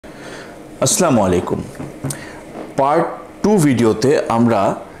আসসালামু আলাইকুম। পার্ট 2 ভিডিওতে আমরা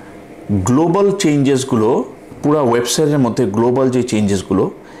গ্লোবাল চেঞ্জেসগুলো পুরো ওয়েবসাইটের মধ্যে গ্লোবাল যে চেঞ্জেসগুলো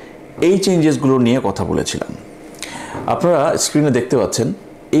এই চেঞ্জেসগুলো নিয়ে কথা বলেছিলাম। আপনারা স্ক্রিনে দেখতে পাচ্ছেন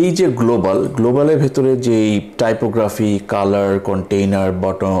এই যে গ্লোবালের ভেতরে যে typography, colour, container,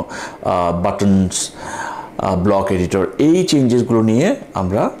 buttons, block editor এই চেঞ্জেসগুলো নিয়ে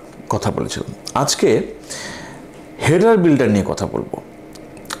আমরা কথা বলেছিলাম। আজকে হেডার বিল্ডার নিয়ে কথা বলবো।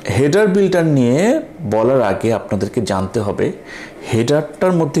 হেডার বিল্ডার নিয়ে বলার আগে আপনাদেরকে জানতে হবে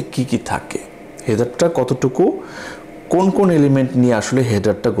হেডারটার মধ্যে কি কি থাকে, হেডারটা কতটুকু, কোন কোন এলিমেন্ট নিয়ে আসলে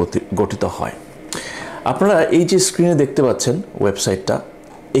হেডারটা গঠিত হয়। আপনারা এই যে স্ক্রিনে দেখতে পাচ্ছেন ওয়েবসাইটটা,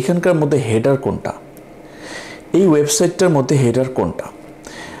 এখানকার মধ্যে হেডার কোনটা, এই ওয়েবসাইটটার মধ্যে হেডার কোনটা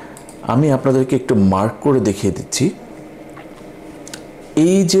আমি আপনাদেরকে একটু মার্ক করে দেখিয়ে দিচ্ছি।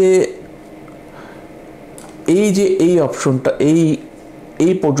 এই অপশনটা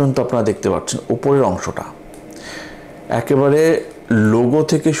এই পর্যন্ত আপনারা দেখতে পাচ্ছেন উপরের অংশটা একেবারে লোগো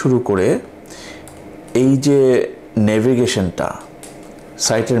থেকে শুরু করে এই যে নেভিগেশনটা,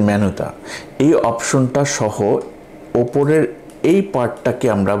 সাইটের মেনুটা, এই অপশনটা সহ ওপরের এই পার্টটাকে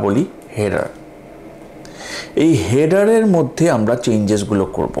আমরা বলি হেডার। এই হেডারের মধ্যে আমরা চেঞ্জেসগুলো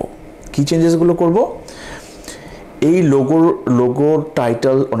করব। কি চেঞ্জেসগুলো করব? এই লোগোর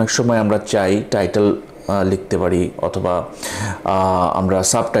টাইটেল অনেক সময় আমরা চাই টাইটেল লিখতে পারি, অথবা আমরা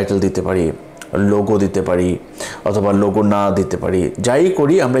সাবটাইটেল দিতে পারি, লোগো দিতে পারি, অথবা লোগো না দিতে পারি। যাই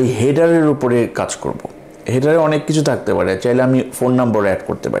করি আমরা এই হেডারের উপরে কাজ করব। হেডারে অনেক কিছু থাকতে পারে, চাইলে আমি ফোন নাম্বার অ্যাড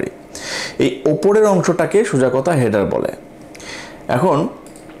করতে পারি। এই ওপরের অংশটাকে সোজা কথা হেডার বলে। এখন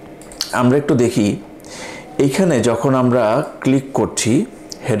আমরা একটু দেখি এইখানে যখন আমরা ক্লিক করছি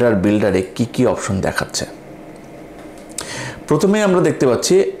হেডার বিল্ডারে কি কি অপশন দেখাচ্ছে। প্রথমে আমরা দেখতে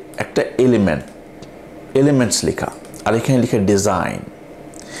পাচ্ছি একটা এলিমেন্টস লেখা, আর এখানে লিখে ডিজাইন।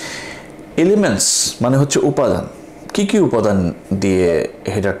 এলিমেন্টস মানে হচ্ছে উপাদান। কি কি উপাদান দিয়ে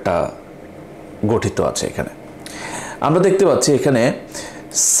হেডারটা গঠিত আছে এখানে আমরা দেখতে পাচ্ছি। এখানে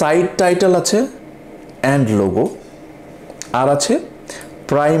সাইট টাইটেল আছে অ্যান্ড লোগো, আর আছে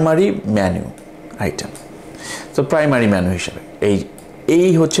প্রাইমারি মেনু আইটেম। তো প্রাইমারি মেনু হিসেবে এই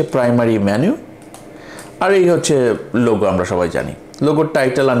হচ্ছে প্রাইমারি মেনু, আর এই হচ্ছে লোগো। আমরা সবাই জানি লোগোর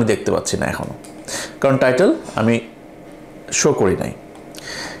টাইটেল আমি দেখতে পাচ্ছি না এখনো, কারণ টাইটেল আমি শো করি নাই।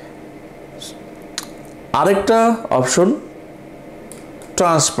 আরেকটা অপশন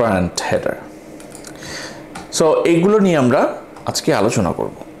ট্রান্সপারেন্ট হেডার। সো এইগুলো নিয়ে আমরা আজকে আলোচনা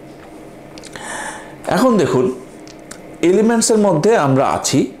করব। এখন দেখুন এলিমেন্টসের মধ্যে আমরা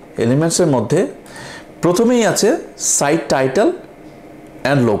আছি। এলিমেন্টসের মধ্যে প্রথমেই আছে site title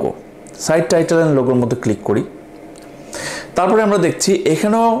and logo. Site title and লোগোর মধ্যে ক্লিক করি। তারপরে আমরা দেখছি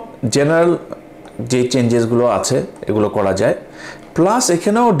এখানেও জেনারেল যে চেঞ্জেসগুলো আছে এগুলো করা যায়, প্লাস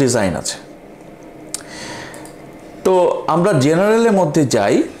এখানেও ডিজাইন আছে। তো আমরা জেনারেলের মধ্যে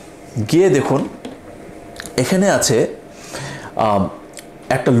যাই, গিয়ে দেখুন এখানে আছে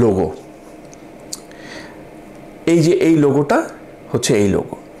একটা লোগো। এই লোগোটা হচ্ছে এই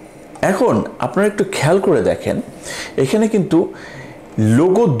লোগো। এখন আপনারা একটু খেয়াল করে দেখেন এখানে কিন্তু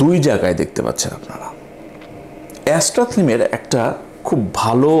লোগো দুই জায়গায় দেখতে পাচ্ছেন আপনারা। অ্যাস্ট্রা থিমের একটা খুব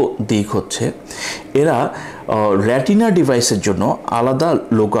ভালো দিক হচ্ছে এরা রেটিনা ডিভাইসের জন্য আলাদা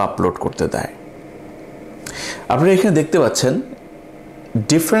লোগো আপলোড করতে দেয়। আপনারা এখানে দেখতে পাচ্ছেন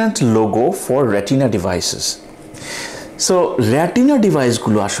different logo for retina devices. So retina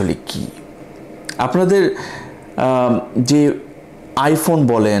ডিভাইসগুলো আসলে কি? আপনাদের যে আইফোন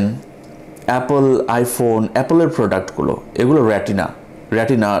বলেন, অ্যাপলের প্রোডাক্টগুলো, এগুলো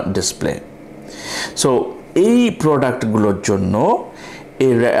রেটিনা ডিসপ্লে। সো এই প্রোডাক্টগুলোর জন্য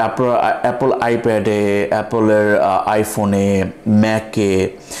এই অ্যাপল আইপ্যাডে, অ্যাপলের আইফোনে, ম্যাকে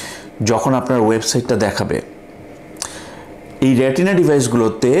যখন আপনার ওয়েবসাইটটা দেখাবে, এই রেটিনা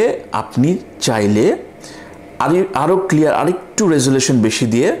ডিভাইসগুলোতে আপনি চাইলে আরও ক্লিয়ার, আরেকটু রেজুলেশন বেশি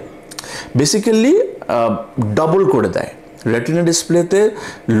দিয়ে বেসিক্যালি ডাবল করে দেয়। রেটিনা ডিসপ্লেতে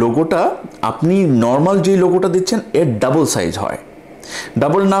লোগোটা আপনি নর্মাল যেই লোগোটা দিচ্ছেন এর ডাবল সাইজ হয়।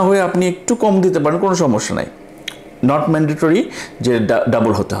 ডাবল না হয়ে আপনি একটু কম দিতে পারেন, কোনো সমস্যা নাই। নট ম্যান্ডেটরি যে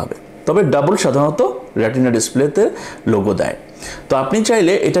ডাবল হতে হবে, তবে ডাবল সাধারণত রেটিনা ডিসপ্লেতে লোগো দেয়। তো আপনি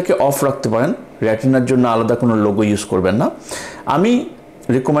চাইলে এটাকে অফ রাখতে পারেন, রেটিনার জন্য আলাদা কোনো লোগো ইউজ করবেন না। আমি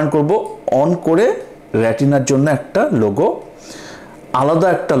রিকমেন্ড করব অন করে রেটিনার জন্য একটা লোগো, আলাদা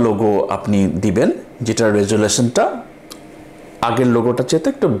একটা লোগো আপনি দিবেন, যেটার রেজুলেশনটা আগের লোগোটা চেয়ে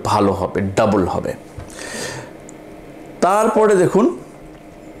একটু ভালো হবে, ডাবল হবে। তারপরে দেখুন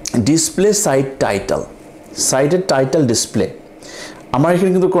ডিসপ্লে সাইটের টাইটেল ডিসপ্লে। আমার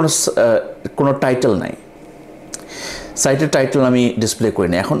এখানে কিন্তু কোনো টাইটেল নাই, সাইটের টাইটেল আমি ডিসপ্লে করি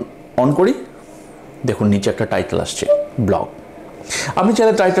না। এখন অন করি, দেখুন নিচে একটা টাইটেল আসছে ব্লগ। আপনি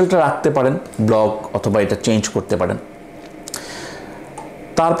চাইলে টাইটেলটা রাখতে পারেন ব্লগ, অথবা এটা চেঞ্জ করতে পারেন।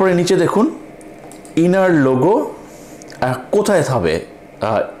 তারপরে নিচে দেখুন ইনার লোগো কোথায় হবে,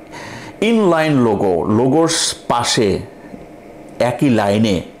 ইনলাইন লোগো, লোগোর পাশে একই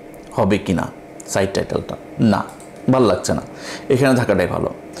লাইনে হবে কিনা সাইট টাইটেলটা, না ভালো লাগছে না, এখানে থাকাটাই ভালো।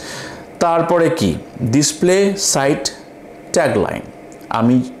 তারপরে কি ডিসপ্লে সাইট ট্যাগলাইন,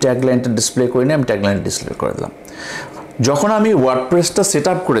 আমি ট্যাগলাইনটা ডিসপ্লে করি না, আমি ট্যাগলাইনটা ডিসপ্লে করে দিলাম। যখন আমি ওয়ার্ডপ্রেসটা সেট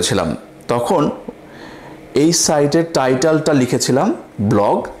আপ করেছিলাম তখন এই সাইটের টাইটেলটা লিখেছিলাম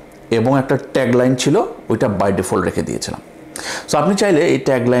ব্লগ এবং একটা ট্যাগলাইন ছিল, ওইটা বাই ডিফল্ট রেখে দিয়েছিলাম। সো আপনি চাইলে এই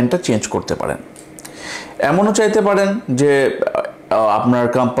ট্যাগলাইনটা চেঞ্জ করতে পারেন। এমনও চাইতে পারেন যে আপনার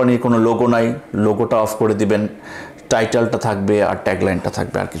কোম্পানির কোনো লোগো নাই, লোগোটা অফ করে দিবেন, টাইটেলটা থাকবে আর ট্যাগলাইনটা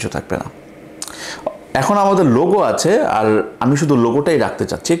থাকবে, আর কিছু থাকবে না। এখন আমাদের লোগো আছে আর আমি শুধু লোগোটাই রাখতে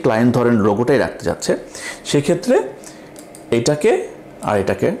চাচ্ছি, ক্লায়েন্ট ধরেন লোগোটাই রাখতে চাচ্ছে, সেক্ষেত্রে এটাকে আর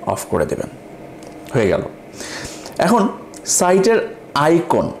এটাকে অফ করে দেবেন, হয়ে গেল। এখন সাইটের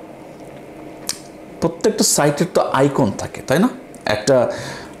আইকন, প্রত্যেকটা সাইটের তো আইকন থাকে তাই না, একটা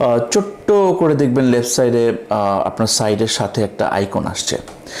ছোট্ট করে দেখবেন লেফট সাইডে আপনার সাইডের সাথে একটা আইকন আসছে,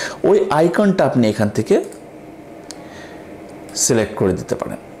 ওই আইকনটা আপনি এখান থেকে সিলেক্ট করে দিতে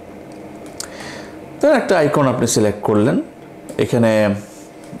পারেন। তো একটা আইকন আপনি সিলেক্ট করলেন, এখানে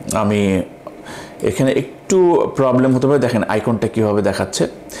এখানে একটু প্রবলেম হতে পারে, দেখেন আইকনটা কীভাবে দেখাচ্ছে,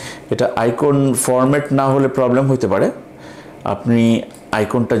 এটা আইকন ফরম্যাট না হলে প্রবলেম হতে পারে, আপনি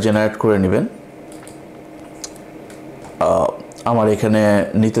আইকনটা জেনারেট করে নেবেন। আমার এখানে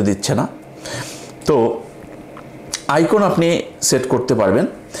নিতে দিচ্ছে না, তো আইকন আপনি সেট করতে পারবেন।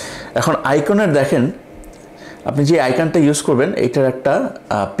 এখন আইকনের দেখেন আপনি যে আইকনটা ইউজ করবেন এটার একটা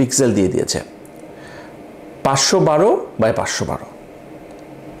পিক্সেল দিয়ে দিয়েছে 512 বাই 512,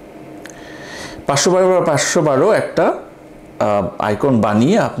 512 বাই 512 একটা আইকন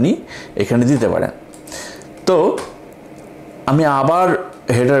বানিয়ে আপনি এখানে দিতে পারেন। তো আমি আবার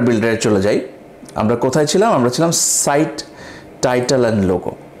হেডার বিল্ডারে চলে যাই, আমরা কোথায় ছিলাম, আমরা ছিলাম সাইট টাইটেল অ্যান্ড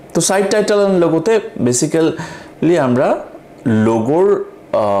লোগো। তো সাইট টাইটেল অ্যান্ড লোগোতে বেসিক্যালি আমরা লোগোর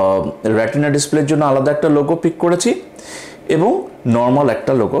রেটিনা ডিসপ্লের জন্য আলাদা একটা লোগো পিক করেছি এবং নর্মাল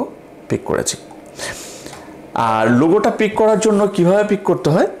একটা লোগো পিক করেছি। আর লোগোটা পিক করার জন্য কিভাবে পিক করতে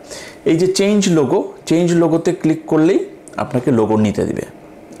হয়, এই যে চেঞ্জ লোগোতে ক্লিক করলেই আপনাকে লোগো নিতে দিবে।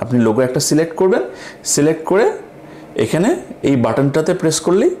 আপনি লোগো একটা সিলেক্ট করবেন, সিলেক্ট করে এখানে এই বাটনটাতে প্রেস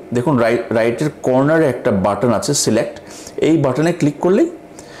করলেই দেখুন রাইটের কর্নারে একটা বাটন আছে সিলেক্ট, এই বাটনে ক্লিক করলেই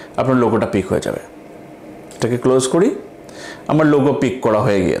আপনার লোগোটা পিক হয়ে যাবে। এটাকে ক্লোজ করি, আমার লোগো পিক করা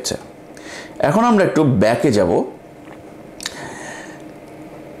হয়ে গিয়েছে। এখন আমরা একটু ব্যাকে যাব,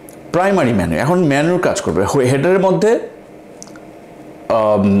 প্রাইমারি মেনু, এখন মেনুর কাজ করবে। হেডারের মধ্যে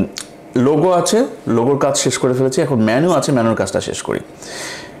লোগো আছে, লোগোর কাজ শেষ করে ফেলেছি, এখন মেনু আছে, মেনুর কাজটা শেষ করি।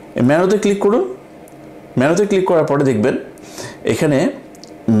 মেনুতে ক্লিক করুন, মেনুতে ক্লিক করার পরে দেখবেন এখানে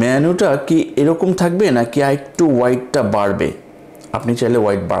মেনুটা কি এরকম থাকবে নাকি একটু হোয়াইটটা বাড়বে, আপনি চাইলে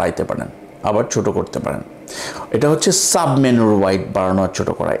হোয়াইট বাড়াইতে পারেন আবার ছোট করতে পারেন। এটা হচ্ছে সাব মেনুর হোয়াইট বাড়ানো আর ছোট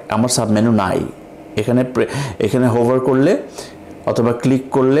করায়, আমার সাব মেনু নাই, এখানে হোভার করলে অথবা ক্লিক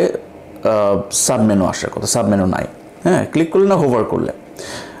করলে সাব মেনু আসার কথা, সাব মেনু নাই। হ্যাঁ, ক্লিক করলে না হোভার করলে,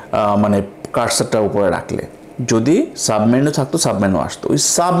 মানে কার্সারটা উপরে রাখলে, যদি সাব মেনু থাকতো সাব মেনু আসতো। ওই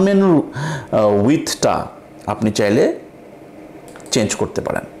সাব মেনুর উইথটা আপনি চাইলে চেঞ্জ করতে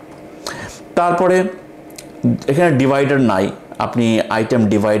পারেন। তারপরে এখানে ডিভাইডার নাই, আপনি আইটেম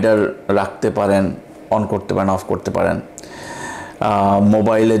ডিভাইডার রাখতে পারেন, অন করতে পারেন, অফ করতে পারেন।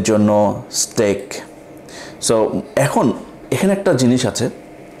 মোবাইলের জন্য স্টেক। সো এখন এখানে একটা জিনিস আছে,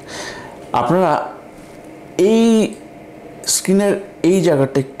 আপনারা এই স্ক্রিনের এই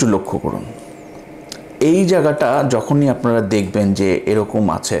জায়গাটা একটু লক্ষ্য করুন। এই জায়গাটা যখনই আপনারা দেখবেন যে এরকম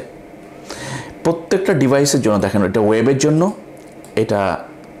আছে, প্রত্যেকটা ডিভাইসের জন্য দেখেন, এটা ওয়েবের জন্য, এটা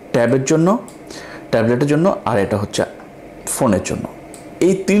ট্যাবের জন্য, ট্যাবলেটের জন্য, আর এটা হচ্ছে ফোনের জন্য।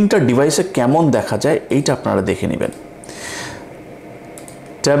 এই তিনটা ডিভাইসে কেমন দেখা যায় এইটা আপনারা দেখে নেবেন।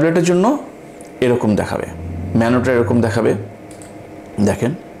 ট্যাবলেটের জন্য এরকম দেখাবে, মেনুটা এরকম দেখাবে,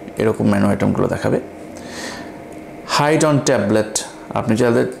 দেখেন এরকম মেনু আইটেমগুলো দেখাবে। হাইড অন ট্যাবলেট, আপনি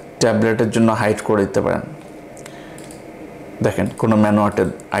চাইলে ট্যাবলেটের জন্য হাইড করে দিতে পারেন। দেখেন কোনো মেনু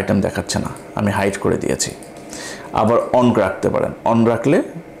আইটেম দেখাচ্ছে না, আমি হাইড করে দিয়েছি। আবার অন রাখতে পারেন, অন রাখলে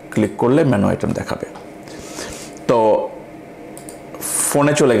ক্লিক করলে মেনু আইটেম দেখাবে। তো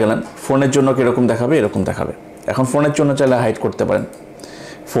ফোনে চলে গেলেন, ফোনের জন্য কীরকম দেখাবে, এরকম দেখাবে। এখন ফোনের জন্য চাইলে হাইড করতে পারেন,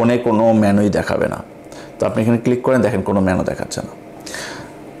 ফোনে কোনো মেনুই দেখাবে না। তো আপনি এখানে ক্লিক করেন, দেখেন কোনো মেনু দেখাচ্ছে না,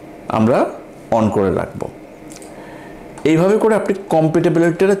 আমরা অন করে রাখবো। এইভাবে করে আপনি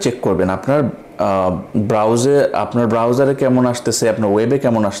কম্প্যাটিবিলিটিটা চেক করবেন আপনার ব্রাউজারে কেমন আসতেছে, আপনার ওয়েবে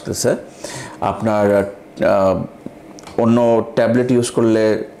কেমন আসতেছে, আপনার অন্য ট্যাবলেট ইউজ করলে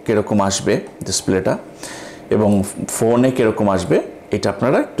কীরকম আসবে ডিসপ্লেটা এবং ফোনে কীরকম আসবে, এটা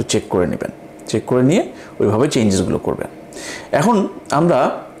আপনারা একটু চেক করে নেবেন। চেক করে নিয়ে ওইভাবে চেঞ্জেসগুলো করবেন। এখন আমরা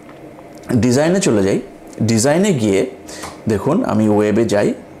ডিজাইনে চলে যাই। ডিজাইনে গিয়ে দেখুন আমি ওয়েবে যাই,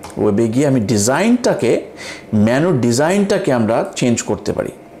 ওয়েবে গিয়ে আমি ম্যানু ডিজাইনটাকে আমরা চেঞ্জ করতে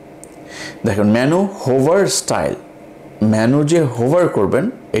পারি। দেখুন ম্যানু হোভার স্টাইল, ম্যানু যে হোভার করবেন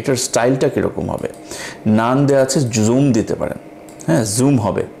এটার স্টাইলটা কীরকম হবে। নান দেওয়া আছে, জুম দিতে পারেন, হ্যাঁ জুম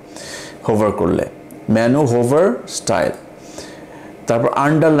হবে হোভার করলে, ম্যানু হোভার স্টাইল। তারপর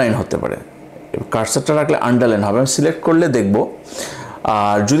আন্ডারলাইন হতে পারে, কার্সারটা রাখলে আন্ডারলাইন হবে, আমি সিলেক্ট করলে দেখব।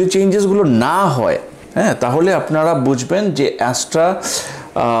 আর যদি চেঞ্জেসগুলো না হয়, হ্যাঁ তাহলে আপনারা বুঝবেন যে অ্যাস্ট্রা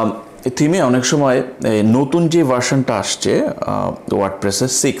থিমে অনেক সময় নতুন যে ভার্সনটা আসছে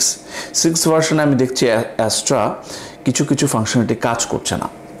ওয়ার্ডপ্রেসের 6 ভার্সনে আমি দেখছি অ্যাস্ট্রা কিছু ফাংশনালিটি কাজ করছে না।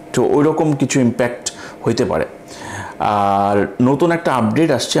 তো ওইরকম কিছু ইম্প্যাক্ট হইতে পারে। আর নতুন একটা আপডেট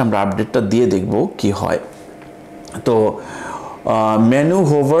আসছে, আমরা আপডেটটা দিয়ে দেখব কি হয়। তো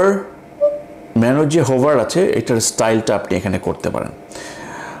ম্যানু যে হোভার আছে এটার স্টাইলটা আপনি এখানে করতে পারেন,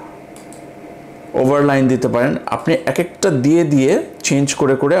 ওভারলাইন দিতে পারেন। আপনি এক একটা দিয়ে চেঞ্জ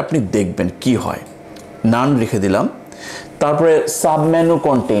করে আপনি দেখবেন কি হয়। নান রেখে দিলাম। তারপরে সাবমেনু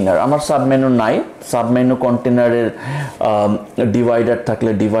কন্টেইনার, আমার সাবমেনু নাই। সাবমেনু কন্টেইনারের ডিভাইডার থাকলে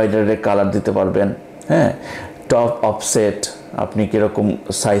ডিভাইডারের কালার দিতে পারবেন, হ্যাঁ। টপ অফসেট আপনি কীরকম,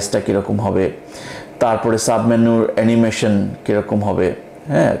 সাইজটা কীরকম হবে। তারপরে সাবমেনুর অ্যানিমেশন কীরকম হবে,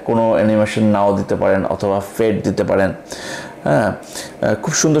 হ্যাঁ কোনো অ্যানিমেশন নাও দিতে পারেন অথবা ফেড দিতে পারেন, হ্যাঁ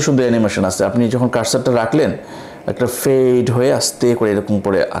খুব সুন্দর অ্যানিমেশন আছে। আপনি যখন কার্সারটা রাখলেন একটা ফেড হয়ে আস্তে করে এরকম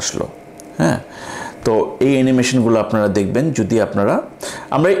করে আসলো, হ্যাঁ। তো এই অ্যানিমেশনগুলো আপনারা দেখবেন। যদি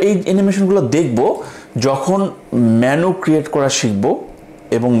আমরা এই অ্যানিমেশনগুলো দেখব যখন ম্যানু ক্রিয়েট করা শিখব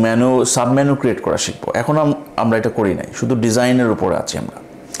এবং সাবমেনু ক্রিয়েট করা শিখব। এখন আমরা এটা করি নাই, শুধু ডিজাইনের উপরে আছি আমরা।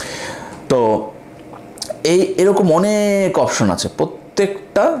 তো এরকম অনেক অপশন আছে,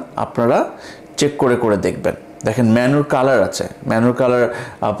 প্রত্যেকটা আপনারা চেক করে দেখবেন। দেখেন ম্যানুর কালার আছে, ম্যানুর কালার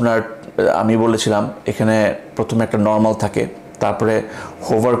আপনার আমি বলেছিলাম এখানে প্রথমে একটা নর্মাল থাকে, তারপরে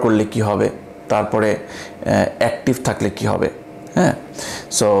হোভার করলে কি হবে, তারপরে অ্যাক্টিভ থাকলে কি হবে, হ্যাঁ।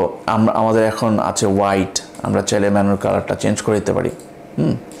 সো আমাদের এখন আছে হোয়াইট, আমরা চাইলে ম্যানুর কালারটা চেঞ্জ করে দিতে পারি।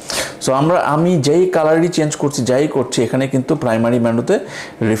 সো আমি যেই কালারই চেঞ্জ করছি, যাই করছি, এখানে কিন্তু প্রাইমারি ম্যানুতে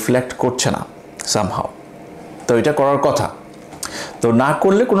রিফ্লেক্ট করছে না সামহাও। তো এটা করার কথা, তো না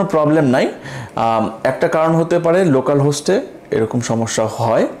করলে কোনো প্রবলেম নাই। একটা কারণ হতে পারে লোকাল হোস্টে এরকম সমস্যা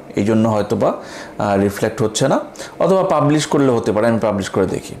হয়, এই জন্য হয়তো বা রিফ্লেক্ট হচ্ছে না, অথবা পাবলিশ করলে হতে পারে। আমি পাবলিশ করে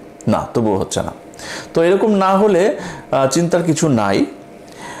দেখি, না তবুও হচ্ছে না। তো এরকম না হলে চিন্তার কিছু নাই।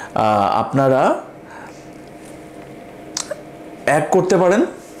 আপনারা এক করতে পারেন,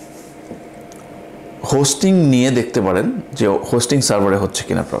 হোস্টিং নিয়ে দেখতে পারেন যে হোস্টিং সার্ভারে হচ্ছে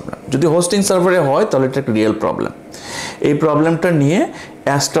কিনা প্রবলেম। যদি হোস্টিং সার্ভারে হয় তাহলে এটা একটা রিয়েল প্রবলেম। এই প্রবলেমটা নিয়ে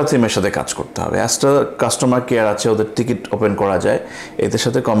অ্যাস্ট্রা থিমের সাথে কাজ করতে হবে। অ্যাস্ট্রা কাস্টমার কেয়ার আছে, ওদের টিকিট ওপেন করা যায়, এদের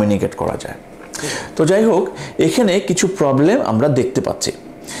সাথে কমিউনিকেট করা যায়। তো যাই হোক, এখানে কিছু প্রবলেম আমরা দেখতে পাচ্ছি।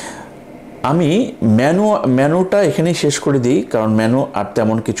 আমি ম্যানুটা এখানেই শেষ করে দিই, কারণ ম্যানু আর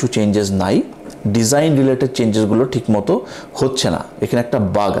তেমন কিছু চেঞ্জেস নাই। ডিজাইন রিলেটেড চেঞ্জেসগুলো ঠিকমতো হচ্ছে না, এখানে একটা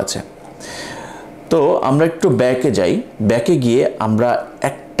বাগ আছে। তো আমরা একটু ব্যাকে যাই। ব্যাকে গিয়ে আমরা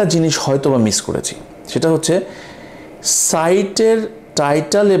একটা জিনিস হয়তো বা মিস করেছি, সেটা হচ্ছে সাইটের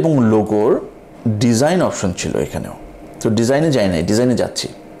টাইটেল এবং লোগোর ডিজাইন অপশন ছিল এখানেও। তো ডিজাইনে যাই নাই, ডিজাইনে যাচ্ছি।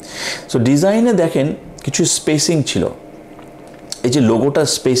 সো ডিজাইনে দেখেন কিছু স্পেসিং ছিল। এই যে লোগোটার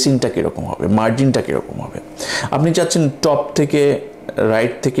স্পেসিংটা কীরকম হবে, মার্জিনটা কীরকম হবে। আপনি চাচ্ছেন টপ থেকে,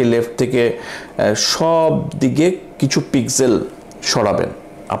 রাইট থেকে, লেফট থেকে সব দিকে কিছু পিক্সেল সরাবেন।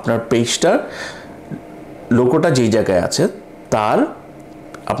 আপনার পেজটার লোগোটা যেই জায়গায় আছে তার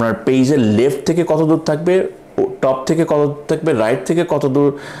আপনার পেজের লেফট থেকে কত দূর থাকবে, টপ থেকে কত দূর থাকবে, রাইট থেকে কত দূর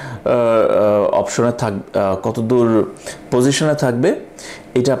অপশনে থাকবে, কত দূর পজিশনে থাকবে,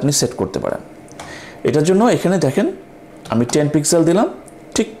 এটা আপনি সেট করতে পারেন। এটার জন্য এখানে দেখেন আমি 10 পিক্সেল দিলাম,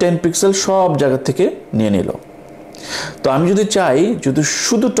 ঠিক 10 পিক্সেল সব জায়গা থেকে নিয়ে নিল। তো আমি যদি চাই যদি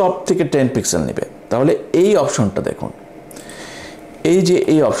শুধু টপ থেকে 10 পিক্সেল নেবে, তাহলে এই অপশনটা দেখুন, এই যে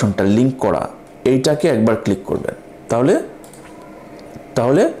এই অপশনটা লিঙ্ক করা, এইটাকে একবার ক্লিক করবেন,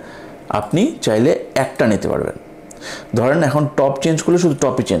 তাহলে আপনি চাইলে একটা নিতে পারবেন। ধরেন এখন টপ চেঞ্জ করলে শুধু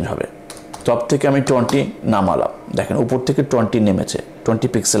টপই চেঞ্জ হবে। টপ থেকে আমি 20 নামালাম, দেখেন উপর থেকে 20 নেমেছে, 20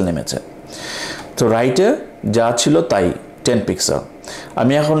 পিক্সেল নেমেছে। তো রাইটে যা ছিল তাই 10 পিক্সেল।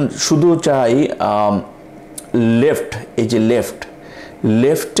 আমি এখন শুধু চাই লেফট, এই যে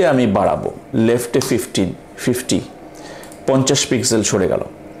লেফটে আমি বাড়াবো, লেফটে 50 পিক্সেল সরে গেল।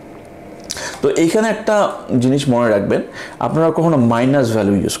 তো এইখানে একটা জিনিস মনে রাখবেন, আপনারা কখনো মাইনাস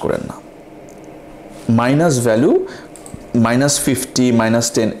ভ্যালু ইউজ করেন না। মাইনাস ভ্যালু -50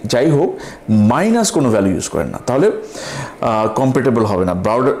 -10 যাই হোক, মাইনাস কোনো ভ্যালু ইউজ করেন না, তাহলে কম্প্যাটেবল হবে না,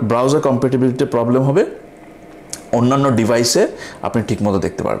 ব্রাউজার কম্প্যাটেবিলিটি প্রবলেম হবে, অন্যান্য ডিভাইসে আপনি ঠিকমতো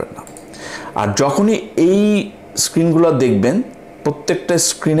দেখতে পারবেন না। আর যখনই এই স্ক্রিনগুলো দেখবেন, প্রত্যেকটা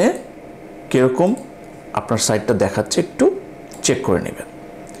স্ক্রিনে কীরকম আপনার সাইটটা দেখাচ্ছে একটু চেক করে নেবেন।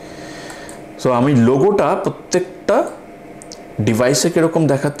 সো আমি লোগোটা প্রত্যেকটা ডিভাইসে কীরকম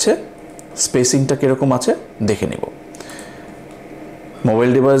দেখাচ্ছে, স্পেসিংটা কীরকম আছে দেখে নেব।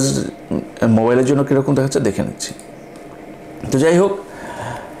 মোবাইলের জন্য কীরকম দেখাচ্ছে দেখে নিচ্ছি। তো যাই হোক,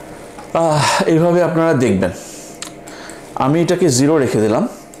 এইভাবে আপনারা দেখবেন। আমি এটাকে 0 রেখে দিলাম,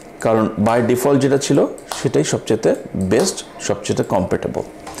 কারণ বাই ডিফল্ট যেটা ছিল সেটাই সবচেয়ে বেস্ট, সবচেয়ে কম্প্যাটেবল।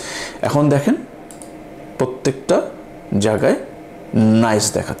 এখন দেখেন প্রত্যেকটা জায়গায় নাইস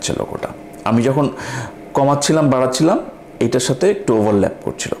দেখাচ্ছে লোগোটা। আমি যখন কমাচ্ছিলাম বাড়াচ্ছিলাম, এইটার সাথে একটু ওভারল্যাপ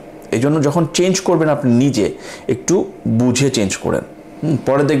করছিল। এই জন্য যখন চেঞ্জ করবেন আপনি নিজে একটু বুঝে চেঞ্জ করেন।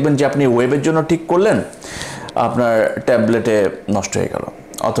 পরে দেখবেন যে আপনি ওয়েবের জন্য ঠিক করলেন, আপনার ট্যাবলেটে নষ্ট হয়ে গেল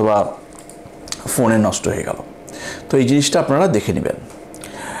অথবা ফোনে নষ্ট হয়ে গেল। তো এই জিনিসটা আপনারা দেখে নেবেন।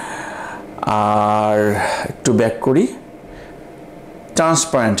 আর একটু ব্যাক করি,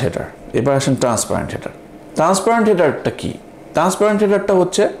 ট্রান্সপারেন্ট হেডার। এবার আসেন ট্রান্সপারেন্ট হেডার। ট্রান্সপারেন্ট হেডারটা কি? ট্রান্সপারেন্ট হেডারটা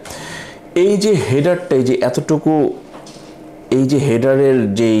হচ্ছে এই যে হেডারটা, এই যে এতটুকু, এই যে হেডারের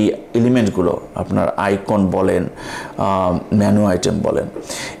যেই এলিমেন্টগুলো, আপনার আইকন বলেন, মেনু আইটেম বলেন,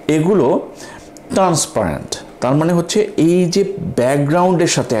 এগুলো ট্রান্সপারেন্ট। তার মানে হচ্ছে এই যে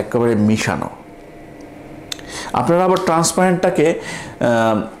ব্যাকগ্রাউন্ডের সাথে একেবারে মিশানো। আপনারা আবার ট্রান্সপারেন্টটাকে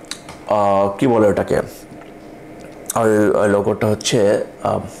কি বলে ওটাকে, লোগোটা হচ্ছে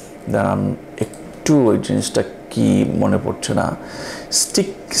একটু ওই জিনিসটা কি মনে পড়ছে না,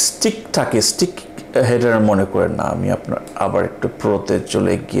 স্টিক থাকে, স্টিক হেডার মনে করেন না। আমি আপনার আবার একটু প্রোতে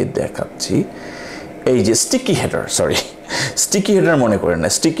চলে গিয়ে দেখাচ্ছি। এই যে sticky header, sorry, sticky header মনে করেন না।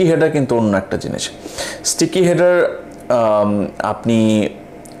 স্টিকি হেডার কিন্তু অন্য একটা জিনিস। স্টিকি হেডার আপনি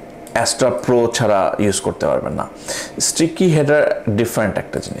অ্যাস্ট্রা প্রো ছাড়া ইউজ করতে পারবেন না। স্টিকি হেডার ডিফারেন্ট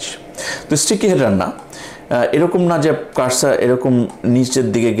একটা জিনিস। তো স্টিকি হেডার না, এরকম না যে কার্সার এরকম নিচের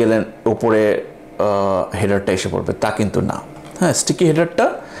দিকে গেলেন উপরে হেডারটা এসে পড়বে, তা কিন্তু না। হ্যাঁ, স্টিকি হেডারটা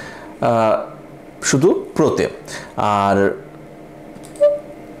শুধু প্রোতে। আর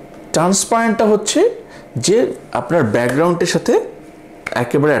ট্রান্সপারেন্টটা হচ্ছে যে আপনার ব্যাকগ্রাউন্ডের সাথে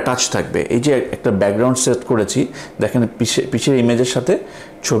একেবারে অ্যাটাচ থাকবে। এই যে একটা ব্যাকগ্রাউন্ড সেট করেছি, দেখেন পিছের ইমেজের সাথে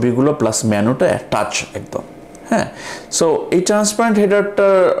ছবিগুলো প্লাস মেনুটা অ্যাটাচ একদম। হ্যাঁ, সো এই ট্রান্সপারেন্ট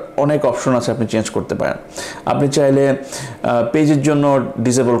হেডারটার অনেক অপশন আছে, আপনি চেঞ্জ করতে পারেন। আপনি চাইলে পেজের জন্য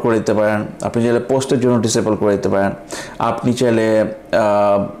ডিসেবল করে দিতে পারেন, আপনি চাইলে পোস্টের জন্য ডিসেবল করে দিতে পারেন, আপনি চাইলে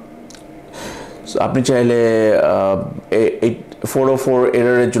 404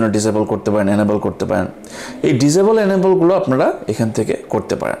 এররের জন্য ডিসেবল করতে পারেন, এনেবল করতে পারেন। এই ডিসেবল এনেবলগুলো আপনারা এখান থেকে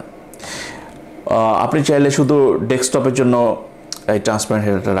করতে পারেন। আপনি চাইলে শুধু ডেস্কটপের জন্য এই ট্রান্সপারেন্ট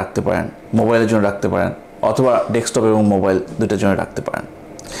হেডারটা রাখতে পারেন, মোবাইলের জন্য রাখতে পারেন, অথবা ডেস্কটপ এবং মোবাইল দুটোর জন্য রাখতে পারেন।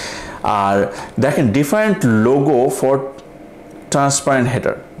 আর দেখেন different logo for transparent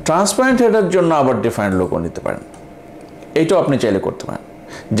header. Transparent header জন্য আবার ডিফারেন্ট লোগো নিতে পারেন, এইটাও আপনি চাইলে করতে পারেন।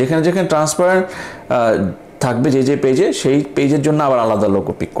 যেখানে যেখানে ট্রান্সপারেন্ট থাকবে যে পেজে, সেই পেজের জন্য আবার আলাদা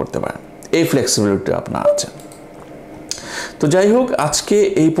লোগো পিক করতে পারেন। এই ফ্লেক্সিবিলিটি আপনার আছে। তো যাই হোক, আজকে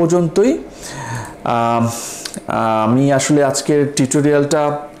এই পর্যন্তই। আমি আসলে আজকের টিউটোরিয়ালটা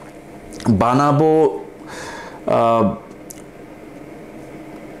বানাবো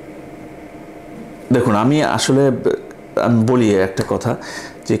দেখুন, আমি বলি একটা কথা,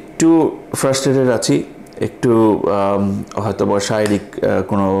 যে একটু ফ্রাস্ট্রেটেড আছি, একটু হয়তো বা শারীরিক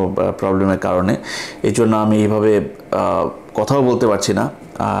কোনো প্রবলেমের কারণে, এই জন্য আমি এইভাবে কথাও বলতে পারছি না।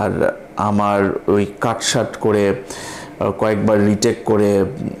 আর আমার ওই কাটসাট করে কয়েকবার রিটেক করে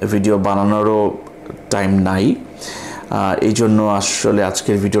ভিডিও বানানোরও টাইম নাই। এই জন্য আসলে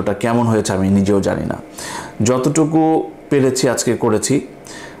আজকের ভিডিওটা কেমন হয়েছে আমি নিজেও জানি না। যতটুকু পেরেছি আজকে করেছি।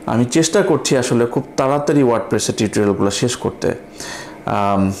 আমি চেষ্টা করছি আসলে খুব তাড়াতাড়ি ওয়ার্ডপ্রেসের টিউটোরিয়ালগুলো শেষ করতে।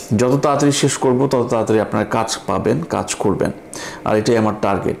 যত তাড়াতাড়ি শেষ করব তত তাড়াতাড়ি আপনারা কাজ পাবেন, কাজ করবেন। আর এটাই আমার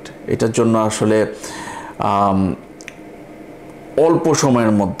টার্গেট। এটার জন্য আসলে অল্প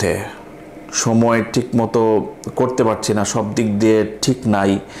সময়ের মধ্যে সময় ঠিক মতো করতে পারছি না, সব দিক দিয়ে ঠিক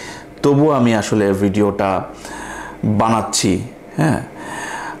নাই, তবু আমি আসলে ভিডিওটা বানাচ্ছি। হ্যাঁ,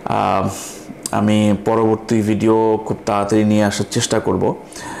 আমি পরবর্তী ভিডিও খুব তাড়াতাড়ি নিয়ে আসার চেষ্টা করব।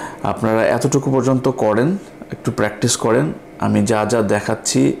 আপনারা এতটুকু পর্যন্ত করেন, একটু প্র্যাকটিস করেন। আমি যা যা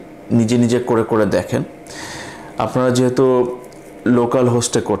দেখাচ্ছি নিজে নিজে করে দেখেন। আপনারা যেহেতু লোকাল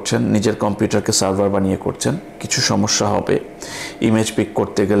হোস্টে করছেন, নিজের কম্পিউটারকে সার্ভার বানিয়ে করছেন, কিছু সমস্যা হবে। ইমেজ পিক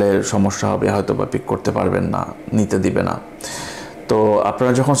করতে গেলে সমস্যা হবে, হয়তো বা পিক করতে পারবেন না, নিতে দিবে না। তো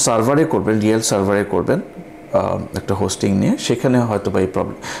আপনারা যখন সার্ভারে করবেন, রিয়েল সার্ভারে করবেন একটা হোস্টিং নিয়ে, সেখানে হয়তো বা এই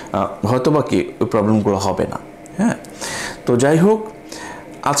প্রবলেম ওই প্রবলেমগুলো হবে না। হ্যাঁ, তো যাই হোক,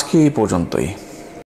 আজকে এই পর্যন্তই।